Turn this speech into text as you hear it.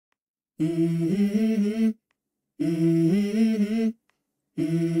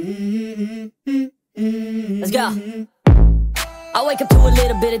Let's go. I wake up to a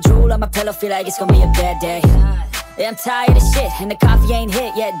little bit of drool on my pillow, feel like it's gonna be a bad day. Yeah, I'm tired of shit, and the coffee ain't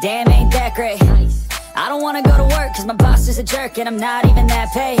hit yet, damn, ain't that great. I don't wanna go to work, cause my boss is a jerk, and I'm not even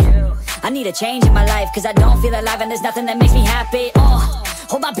that paid. I need a change in my life, cause I don't feel alive, and there's nothing that makes me happy.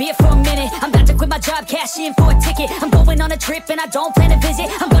 Hold my beer for a minute, I'm about to quit my job, cash in for a ticket. I'm going on a trip, and I don't plan to visit.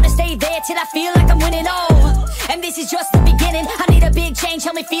 I'm gonna stay there till I feel like I'm winning, and this is just the beginning. I need a big change,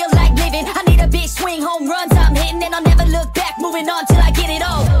 help me feel like living. I need a big swing, home runs I'm hitting, and I'll never look back, moving on till I get it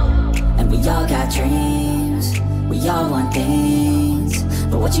all. And we all got dreams, we all want things,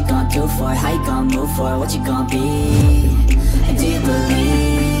 but what you gonna do for it? How you gonna move for it? What you gonna be? And do you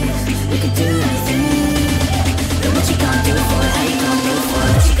believe you can do anything? But what you gonna do for it? How you gonna move for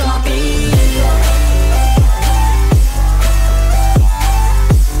it? What you gonna be?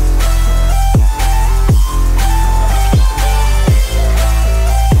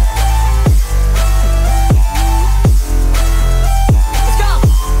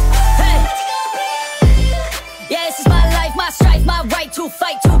 To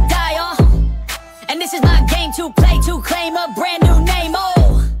fight, to die, and this is my game to play, to claim a brand new name,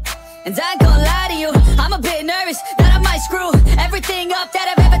 and I ain't gonna lie to you, I'm a bit nervous that I might screw everything up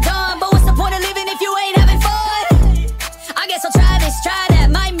that I've ever done, but what's the point of living if you ain't having fun? I guess I'll try this, try that,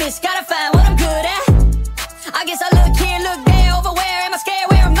 might miss, gotta find what I'm good at. I guess I look here, look there, over where am I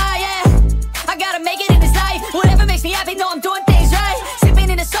scared, where am I at? I gotta make it in this life, whatever makes me happy, know I'm doing things right. Sipping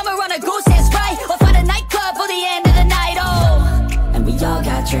in the summer on a goose and Sprite, or find a nightclub for the end of the night, We all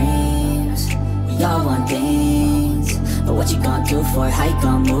got dreams, we all want things, but what you gonna do for it? How you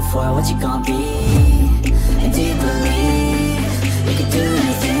gonna move for it? What you gonna be? And do you believe you can do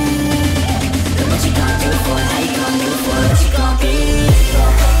anything? But what you gonna do for it? How you gonna move for it? What you gonna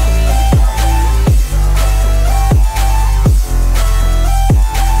be?